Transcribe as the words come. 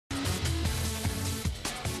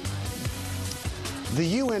The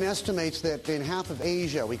UN estimates that in half of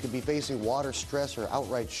Asia, we could be facing water stress or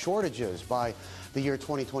outright shortages by the year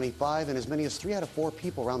 2025, and as many as 3 out of 4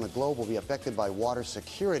 people around the globe will be affected by water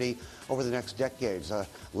security over the next decades.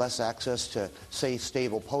 Less access to safe,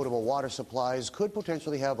 stable, potable water supplies could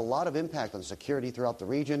potentially have a lot of impact on security throughout the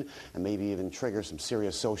region and maybe even trigger some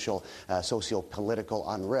serious socio-political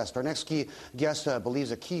unrest. Our next key guest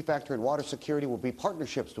believes a key factor in water security will be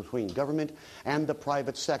partnerships between government and the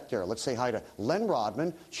private sector. Let's say hi to Len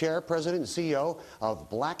Rodman, Chair, President, and CEO of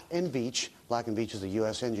Black & Veatch. Black & Veatch is a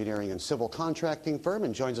U.S. engineering and civil contracting firm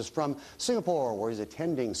and joins us from Singapore, where he's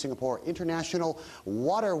attending Singapore International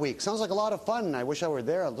Water Week. Sounds like a lot of fun. I wish I were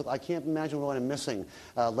there. I can't imagine what I'm missing.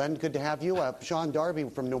 Len, good to have you. Sean Darby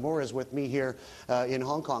from Nomura is with me here in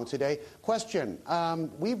Hong Kong today. Question.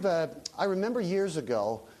 I remember years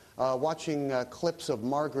ago watching clips of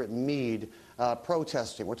Margaret Mead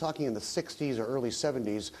protesting. We're talking in the 60s or early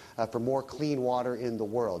 70s for more clean water in the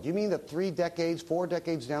world. You mean that 3 decades, 4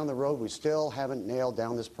 decades down the road, we still haven't nailed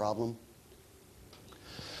down this problem?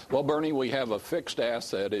 Well, Bernie, we have a fixed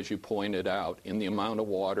asset, as you pointed out, in the amount of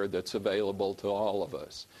water that's available to all of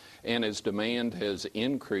us. And as demand has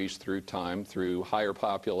increased through time, through higher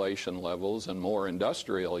population levels and more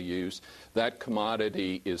industrial use, that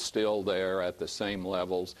commodity is still there at the same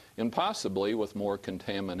levels and possibly with more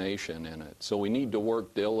contamination in it. So we need to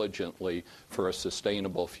work diligently for a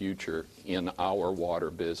sustainable future in our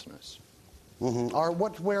water business.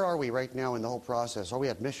 Where are we right now in the whole process? Are we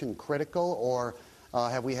at mission critical, or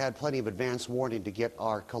have we had plenty of advance warning to get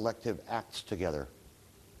our collective acts together?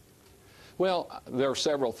 Well, there are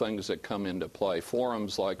several things that come into play.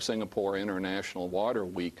 Forums like Singapore International Water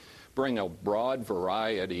Week bring a broad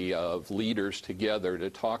variety of leaders together to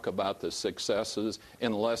talk about the successes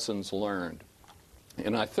and lessons learned.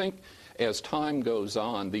 And I think as time goes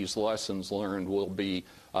on, these lessons learned will be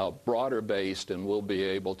broader based and we'll be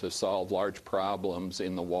able to solve large problems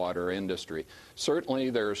in the water industry. Certainly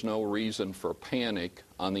there's no reason for panic.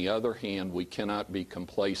 On the other hand, we cannot be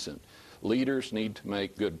complacent. Leaders need to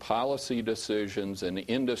make good policy decisions, and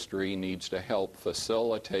industry needs to help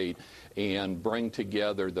facilitate and bring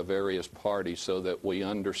together the various parties so that we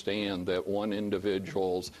understand that one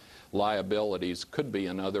individual's liabilities could be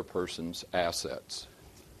another person's assets.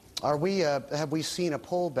 Have we seen a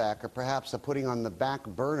pullback or perhaps a putting on the back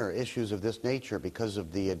burner issues of this nature because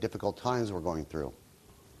of the difficult times we're going through?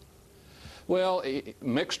 Well,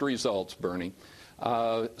 mixed results, Bernie.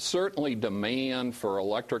 Certainly demand for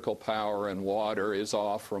electrical power and water is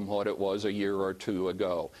off from what it was a year or two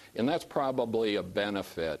ago, and that's probably a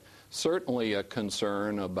benefit. Certainly a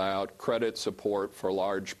concern about credit support for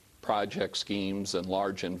large project schemes and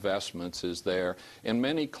large investments is there, and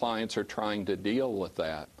many clients are trying to deal with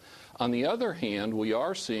that. On the other hand, we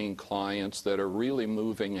are seeing clients that are really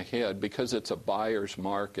moving ahead because it's a buyer's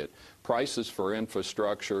market. Prices for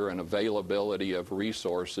infrastructure and availability of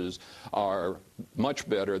resources are much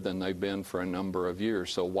better than they've been for a number of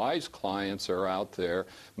years. So wise clients are out there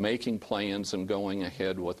making plans and going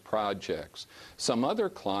ahead with projects. Some other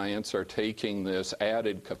clients are taking this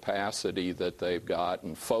added capacity that they've got,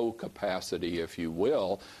 and faux capacity, if you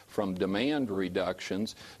will, from demand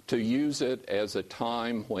reductions to use it as a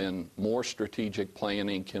time when more strategic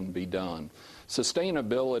planning can be done.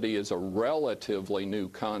 Sustainability is a relatively new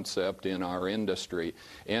concept in our industry,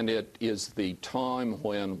 and it is the time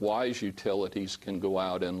when wise utilities can go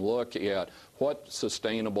out and look at what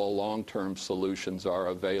sustainable long-term solutions are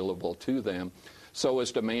available to them. So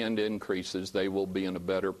as demand increases, they will be in a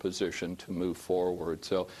better position to move forward.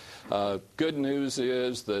 So good news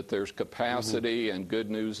is that there's capacity, and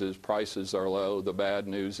good news is prices are low. The bad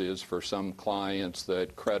news is for some clients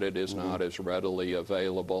that credit is not as readily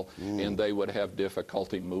available, and they would have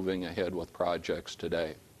difficulty moving ahead with projects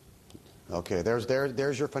today. Okay,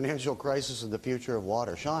 there's your financial crisis and the future of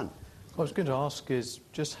water. Sean? I was going to ask is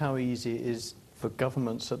just how easy it is for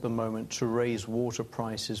governments at the moment to raise water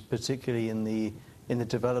prices, particularly in the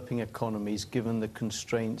developing economies, given the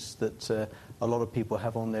constraints that a lot of people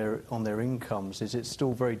have on their incomes. Is it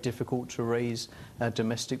still very difficult to raise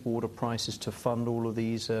domestic water prices to fund all of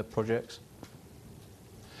these projects?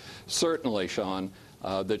 Certainly, Sean.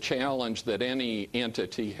 The challenge that any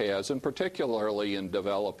entity has, and particularly in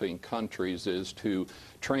developing countries, is to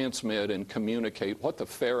transmit and communicate what the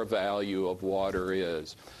fair value of water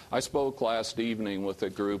is. I spoke last evening with a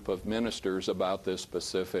group of ministers about this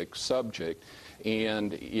specific subject,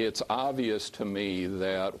 and it's obvious to me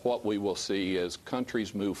that what we will see as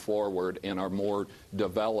countries move forward and are more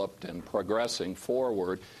developed and progressing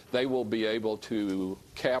forward, they will be able to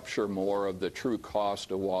capture more of the true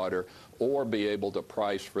cost of water or be able to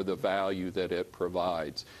price for the value that it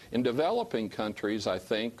provides. In developing countries, I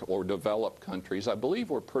think, or developed countries, I believe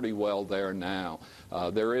we're pretty well there now.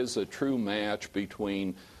 There is a true match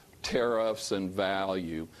between tariffs and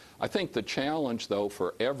value. I think the challenge, though,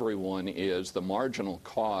 for everyone is the marginal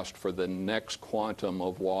cost for the next quantum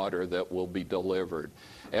of water that will be delivered.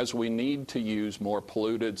 As we need to use more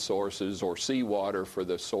polluted sources or seawater for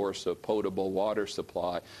the source of potable water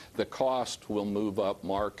supply, the cost will move up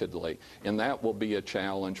markedly, and that will be a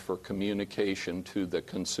challenge for communication to the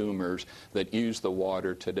consumers that use the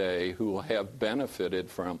water today who have benefited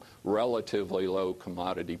from relatively low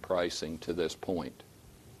commodity pricing to this point.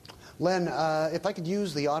 Len, if I could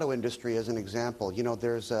use the auto industry as an example,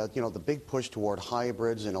 there's the big push toward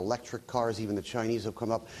hybrids and electric cars. Even the Chinese have come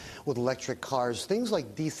up with electric cars. Things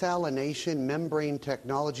like desalination, membrane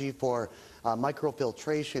technology for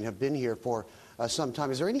microfiltration have been here for some time.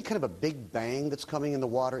 Is there any kind of a big bang that's coming in the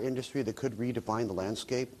water industry that could redefine the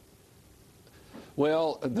landscape?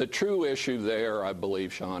 Well, the true issue there, I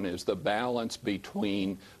believe, Sean, is the balance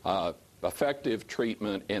between effective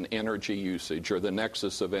treatment and energy usage, or the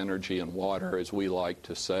nexus of energy and water, as we like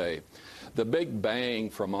to say. The big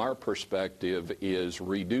bang from our perspective is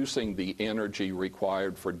reducing the energy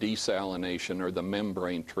required for desalination or the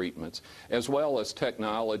membrane treatments, as well as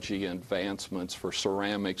technology advancements for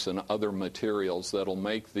ceramics and other materials that'll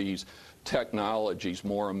make these technologies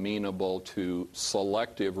more amenable to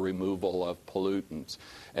selective removal of pollutants.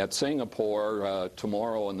 At Singapore,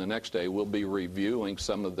 tomorrow and the next day, we'll be reviewing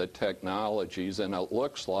some of the technologies, and it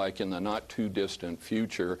looks like in the not too distant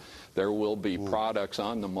future there will be products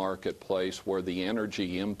on the marketplace where the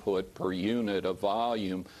energy input per unit of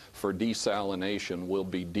volume for desalination will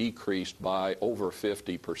be decreased by over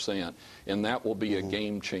 50%, and that will be a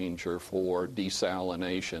game changer for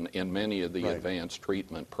desalination and many of the advanced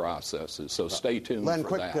treatment processes. So stay tuned Len,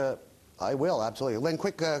 for that. I will, absolutely. Len,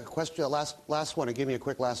 quick question, last one, and give me a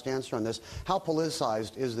quick last answer on this. How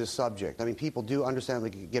politicized is this subject? I mean, people do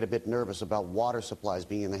understandably get a bit nervous about water supplies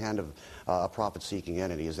being in the hand of a profit-seeking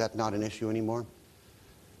entity. Is that not an issue anymore?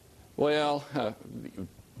 Well,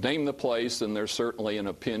 name the place, and there's certainly an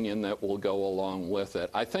opinion that will go along with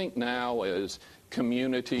it. I think now as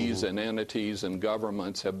communities and entities and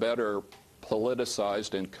governments have better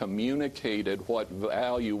politicized and communicated what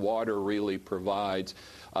value water really provides,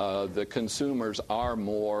 the consumers are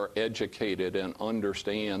more educated and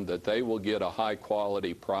understand that they will get a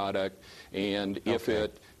high-quality product, and if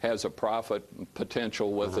it has a profit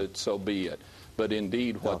potential with it, so be it. But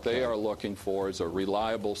indeed, what they are looking for is a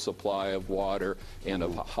reliable supply of water and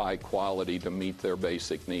of high quality to meet their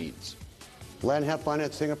basic needs. Len, have fun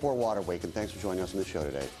at Singapore Water Week, and thanks for joining us on the show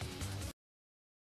today.